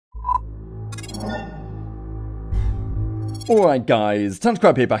Alright guys,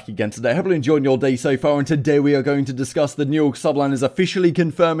 TanTCrab here back again today. Hope you're enjoying your day so far, and today we are going to discuss the New York Subliners officially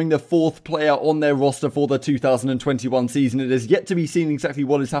confirming the 4th player on their roster for the 2021 season. It is yet to be seen exactly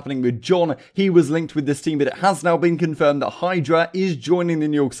what is happening with John. He was linked with this team, but it has now been confirmed that HyDra is joining the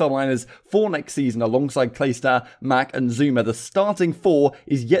New York Subliners for next season alongside Claystar, Mac and Zuma. The starting 4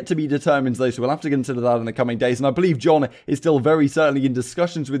 is yet to be determined though, so we'll have to consider that in the coming days, and I believe John is still very certainly in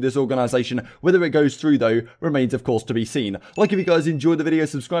discussions with this organisation. Whether it goes through though remains of course to be seen. Like if you guys enjoyed the video,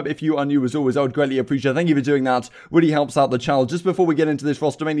 subscribe if you are new as always. I would greatly appreciate it. Thank you for doing that. Really helps out the channel. Just before we get into this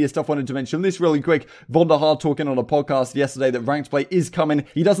roster mania stuff, I wanted to mention this really quick. Bonta talking on a podcast yesterday that ranked play is coming.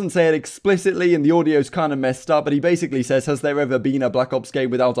 He doesn't say it explicitly and the audio's kind of messed up, but he basically says, has there ever been a Black Ops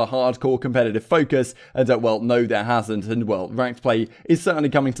game without a hardcore competitive focus? And well, no there hasn't. And well, ranked play is certainly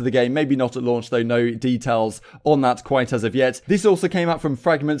coming to the game. Maybe not at launch though. No details on that quite as of yet. This also came out from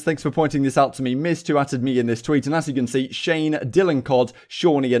Fragments. Thanks for pointing this out to me. Missed who added me in this tweet. And as you can see, Shane, Dylan CoD,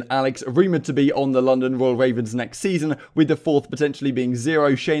 Shawnee and Alex rumoured to be on the London Royal Ravens next season, with the 4th potentially being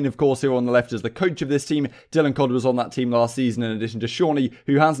Zero. Shane of course here on the left as the coach of this team. Dylan CoD was on that team last season in addition to Shawnee,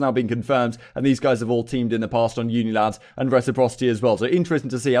 who has now been confirmed, and these guys have all teamed in the past on Nieuwland and Reciprocity as well. So interesting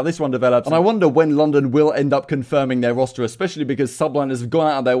to see how this one develops, and I wonder when London will end up confirming their roster, especially because Subliners have gone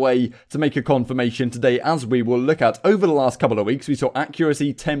out of their way to make a confirmation today, as we will look at. Over the last couple of weeks we saw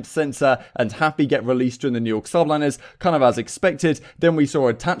Accuracy, Temp, Sensor and Happy get released during the New York Subliners, kind of as expected. Then we saw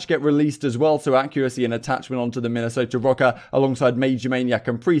Attach get released as well, so Accuracy and Attachment onto the Minnesota Rocker alongside Major Maniac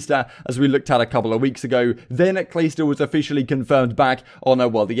and Priester, as we looked at a couple of weeks ago. Then Claystar was officially confirmed back on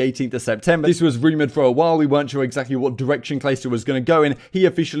well, the 18th of September. This was rumoured for a while. We weren't sure exactly what direction Claystar was going to go in. He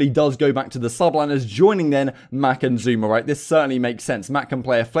officially does go back to the Subliners, joining then Mac and Zuma, right? This certainly makes sense. Mac can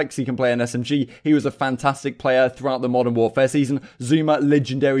play a flex, he can play an SMG. He was a fantastic player throughout the Modern Warfare season. Zuma,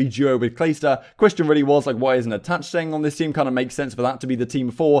 legendary duo with Claystar. Question really was, like, why isn't Attach staying on this team? Kind of makes sense for that to be the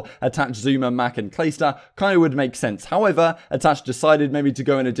team 4. Attach, Zuma, Mac and Claystar kind of would make sense. However, Attach decided maybe to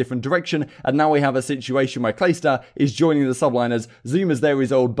go in a different direction, and now we have a situation where Claystar is joining the Subliners. Zuma's there,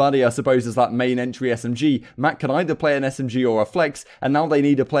 his old buddy, I suppose, as that main entry SMG. Mac can either play an SMG or a flex, and now they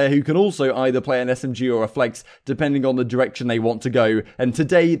need a player who can also either play an SMG or a flex, depending on the direction they want to go. And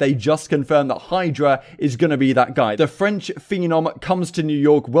today, they just confirmed that HyDra is going to be that guy. The French phenom comes to New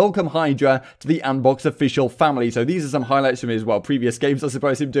York. Welcome HyDra to the Unbox official family. So these are some highlights from his, well, previous games. I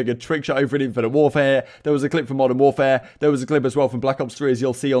suppose him doing a trick shot over in Infinite Warfare. There was a clip from Modern Warfare. There was a clip as well from Black Ops 3, as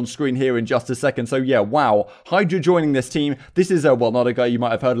you'll see on screen here in just a second. So yeah, wow. HyDra joining this team. This is, well, not a guy you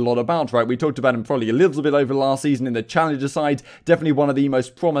might have heard a lot about, right? We talked about him probably a little bit over last season in the Challenger side. Definitely one of the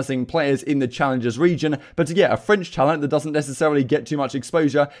most promising players in the Challengers region. But yeah, a French talent that doesn't necessarily get too much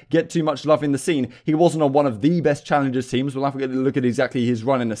exposure, get too much love in the scene. He wasn't on one of the best Challengers teams. We'll have to look at exactly his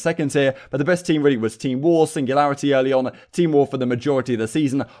run in a second here. But the best team really was Team War, Singularity early on, Team War for the majority of the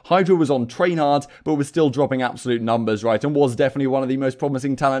season. HyDra was on Train Hard, but was still dropping absolute numbers, right? And was definitely one of the most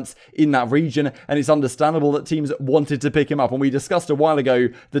promising talents in that region. And it's understandable that teams wanted to pick him up. And we discussed a while ago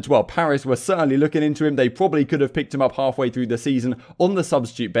that, well, Paris were certainly looking into him. They probably could have picked him up halfway through the season on the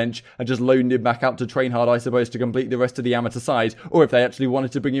substitute bench and just loaned him back out to Train Hard, I suppose, to complete the rest of the amateur side. Or if they actually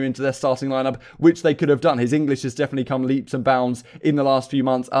wanted to bring him into their starting lineup, which they could have done. His English has definitely come leaps and bounds in the last few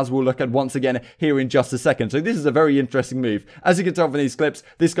months, as we'll look at once again here in just a second. So this is a very interesting move. As you can tell from these clips,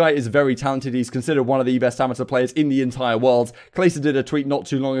 this guy is very talented. He's considered one of the best amateur players in the entire world. Claystar did a tweet not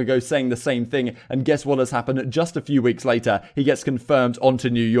too long ago saying the same thing, and guess what has happened just a few weeks later? He gets confirmed onto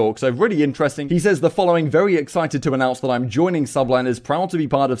New York. So really interesting. He says the following: very excited to announce that I'm joining Subliners, proud to be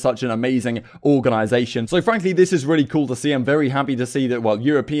part of such an amazing organization. So frankly, this is really cool to see. I'm very happy to see that, well,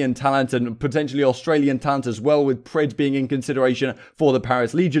 European talent and potentially Australian talent as well, with Pred being in consideration for the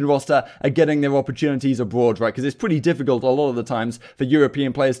Paris Legion roster, are getting their opportunities abroad, right? Because it's pretty difficult a lot of the times for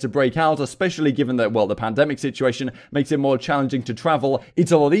European players to break out, especially given that, well, the pandemic situation makes it more challenging to travel.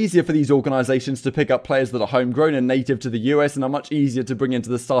 It's a lot easier for these organizations to pick up players that are homegrown and native to the US and are much easier to bring into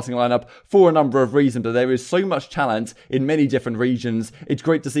the starting lineup for a number of reasons. But there is so much talent in many different regions. It's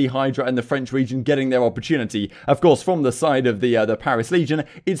great to see HyDra and the French region getting their opportunity. Of course, from the side of the Paris Legion,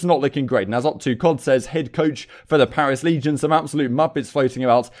 it's not looking great. And as Up2 CoD says, head coach for the Paris Legion, some absolute muppets floating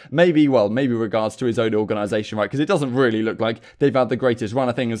about. Maybe regards to his own organization, right? Because it doesn't really look like they've had the greatest run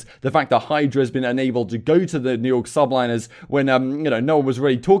of things. The fact that HyDra has been unable to go to the New York Subliners when, no one was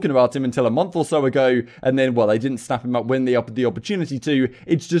really talking about him until a month or so ago, and then, well, they didn't snap him up when they had the opportunity to.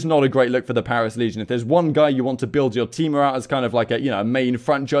 It's just not a great look for the Paris Legion. If there's one guy you want to build your team around as kind of like a main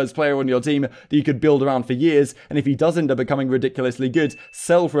franchise player on your team that you could build around for years, and if he does end up becoming ridiculously good,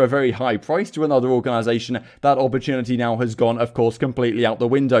 sell for a very high price to another organization, that opportunity now has gone, of course, completely out the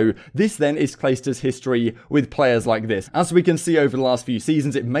window. This then is Clayster's history with players like this. As we can see over the last few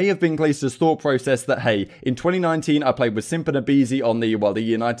seasons, it may have been Clayster's thought process that, hey, in 2019 I played with Simp and aBeZy on the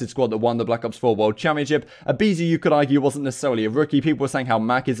United squad that won the Black Ops 4 World Championship. aBeZy, you could argue, wasn't necessarily a rookie. People were saying how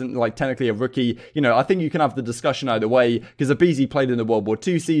Mac isn't like technically a rookie. I think you can have the discussion either way, because aBeZy played in the World War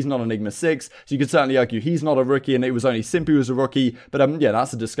II season on Enigma 6, so you could certainly argue he's not a rookie and it was only Simp who was a rookie. But yeah,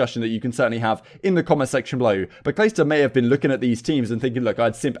 that's a discussion that you can certainly have in the comment section below. But Clayster may have been looking at these teams and thinking, look, I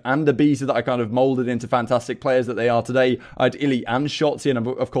had Simp and aBeZy that I kind of molded into fantastic players that they are today. I had Illy and Shotzzy and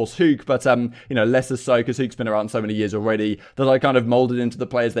of course Hook, but lesser so because Hook's been around so many years already, that I kind of molded into the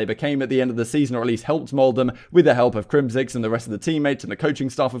players they became at the end of the season, or at least helped mold them with the help of Crimsix and the rest of the teammates and the coaching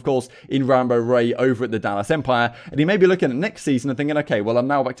staff, of course, in Rambo Ray over at the Dallas Empire. And he may be looking at next season and thinking, okay, well, I'm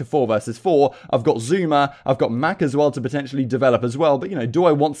now back to 4 versus 4. I've got Zuma, I've got Mac as well to potentially develop as well. But, do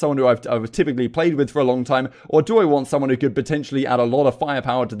I want someone who I've typically played with for a long time, or do I want someone who could potentially add a lot of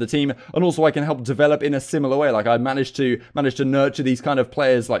firepower to the team, and also I can help develop in a similar way? Like I managed to nurture these kind of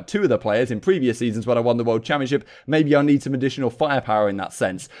players, like 2 of the players in previous seasons when I won the World Championship. Maybe I need some additional firepower in that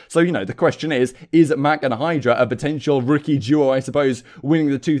sense. So, the question is Mac and HyDra a potential rookie duo, I suppose, winning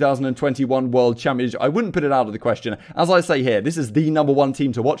the 2021 World Championship? I wouldn't put it out of the question. As I say here, this is the #1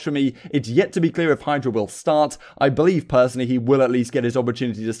 team to watch for me. It's yet to be clear if HyDra will start. I believe personally he will at least get his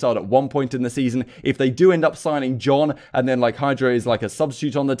opportunity to start at one point in the season. If they do end up signing John, and then like HyDra is like a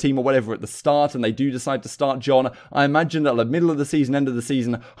substitute on the team or whatever at the start, and they do decide to start John, I imagine that at the middle of the season, end of the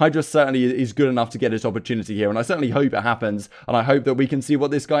season, HyDra certainly is good enough to get his opportunity here, and I certainly hope it happens, and I hope that we can see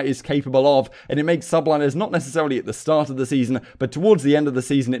what this guy is capable of. And it makes Subliners not necessarily at the start of the season, but towards the end of the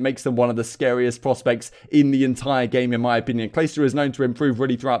season, it makes them one of the scariest prospects in the entire game, in my opinion. Clayster is known to improve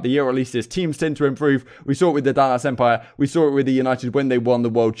really throughout the year, or at least his teams tend to improve. We saw it with the Dallas Empire, we saw it with the United when they won the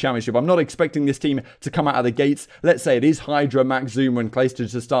World Championship. I'm not expecting this team to come out of the gates. Let's say it is HyDra, Mac, Zuma, and Clayster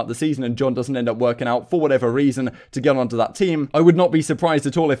to start the season, and John doesn't end up working out for whatever reason to get onto that team. I would not be surprised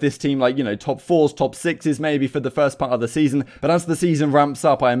at all if this team, like, top 4s, top 6s maybe for the first part of the season. But as the season ramps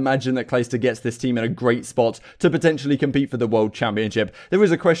up, I imagine that Clayster gets this team in a great spot to potentially compete for the World Championship. There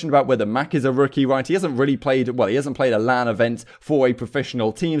is a question about whether Mac is a rookie, right? He hasn't really played, well, he hasn't played a LAN event for a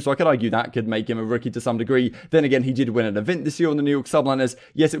professional team, so I could argue that could make him a rookie to some degree. Then again, he did win an event this year on the New York Subliners.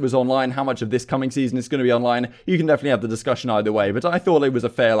 Yes, it was online. How much of this coming season is going to be online? You can definitely have the discussion either way, but I thought it was a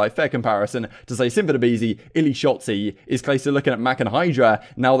fair comparison to say Simp and aBeZy, Illy, Shotzzy. Is Clayster looking at Mac and HyDra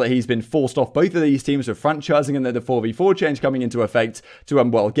now that he's been forced off both of these teams for franchising and then the 4v4 change coming into effect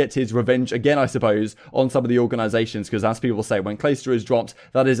to, get his revenge again, I suppose, on some of the organizations? Because as people say, when Clayster is dropped,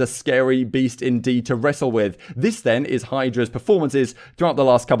 that is a scary beast indeed to wrestle with. This then is HyDra's performances throughout the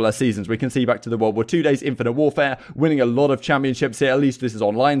last couple of seasons. We can see back to the World War II days, Infinite Warfare, winning a lot of championships here. At least this is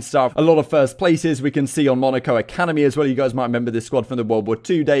online stuff. A lot of first places we can see on Monaco Academy as well. You guys might remember this squad from the World War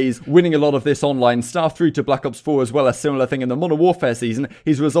II days, winning a lot of this online stuff through to Black Ops 4 as well. A similar thing in the Modern Warfare season.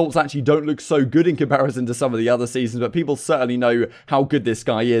 His results actually don't look so good in comparison to some of the other seasons, but people certainly know how good this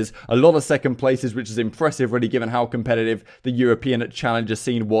guy is. A lot of second places, which is impressive really given how competitive the European Challenger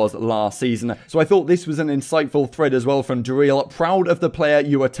scene was last season. So I thought this was an insightful thread as well from Dareel. Proud of the player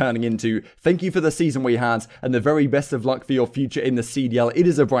you are turning into. Thank you for the season we had, and the very best of luck for your future in the CDL. It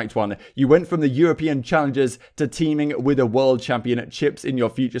is a bright one. You went from the European Challengers to teaming with a world champion Chips in your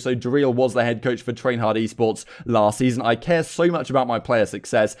future. So Dareel was the head coach for Train Hard Esports last season. I care so much about my player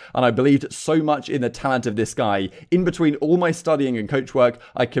success, and I believed so much in the talent of this guy. In between all my studying and coach work,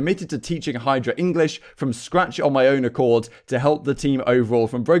 I committed to teaching HyDra English from scratch on my own accord to help the team overall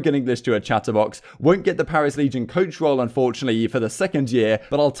from broken English to a chatterbox. Won't get the Paris Legion coach role, unfortunately, for the second year,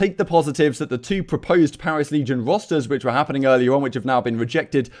 but I'll take the positives that the 2 proposed Paris Legion rosters, which were happening earlier on, which have now been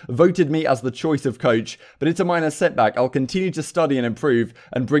rejected, voted me as the choice of coach. But it's a minor setback. I'll continue to study and improve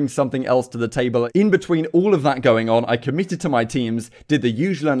and bring something else to the table. In between all of that going on, I committed to my teams, did the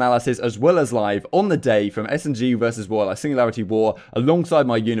usual analysis as well as live on the day from SNG versus War, like Singularity War, alongside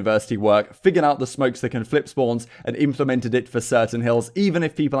my university work, figured out the smokes that can flip spawns and implemented it for certain hills. Even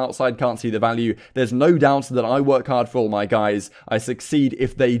if people outside can't see the value, there's no doubt that I work hard for all my guys. I succeed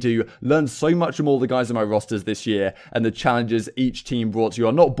if they do. Learn so much from all the guys in my rosters this year and the challenges each team brought. You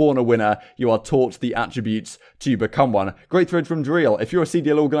are not born a winner, you are taught the attributes to become one. Great thread from Drill. If you're a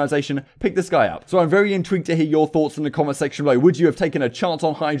CDL organization, pick this guy up. So I'm very intrigued to hear your thoughts in the comment section below. Would you have taken a chance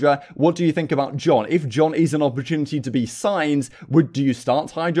on HyDra? What do you think about John? If John is an opportunity to be signed, do you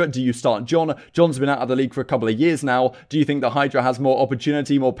start HyDra? Do you start John? John's been out of the league for a couple of years now. Do you think that HyDra has more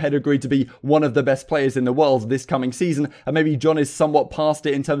opportunity, more pedigree to be one of the best players in the world this coming season? And maybe John is somewhat past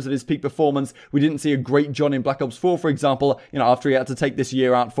it in terms of his peak performance. We didn't see a great John in Black Ops 4, for example, after he had to take this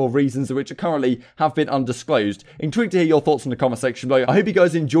year out for reasons which currently have been undisclosed. Intrigued to hear your thoughts in the comment section below. I hope you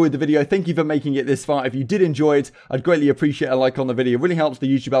guys enjoyed the video. Thank you for making it this far. If you did enjoy it, I'd greatly appreciate a like on the video. It really helps the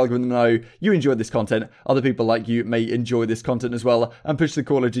YouTube algorithm know you enjoyed this content. Other people like you may enjoy this content as well and push the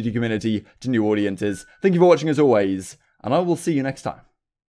Call of Duty community to new audiences. Thank you for watching as always, and I will see you next time.